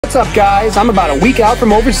What's up, guys? I'm about a week out from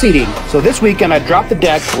overseeding, so this weekend I dropped the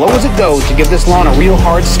deck low as it goes to give this lawn a real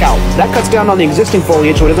hard scalp. That cuts down on the existing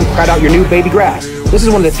foliage so it doesn't crowd out your new baby grass. This is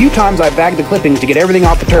one of the few times I bagged the clippings to get everything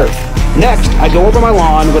off the turf. Next, I go over my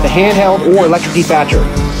lawn with a handheld or electric dethatcher.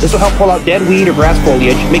 This will help pull out dead weed or grass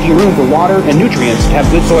foliage, making room for water and nutrients to have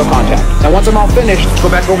good soil contact. Now once I'm all finished, go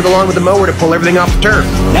back over the lawn with the mower to pull everything off the turf.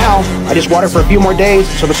 Now, I just water for a few more days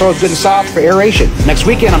so the soil is good and soft for aeration. Next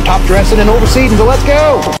weekend, I'm top dressing and overseeding, so let's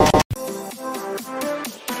go!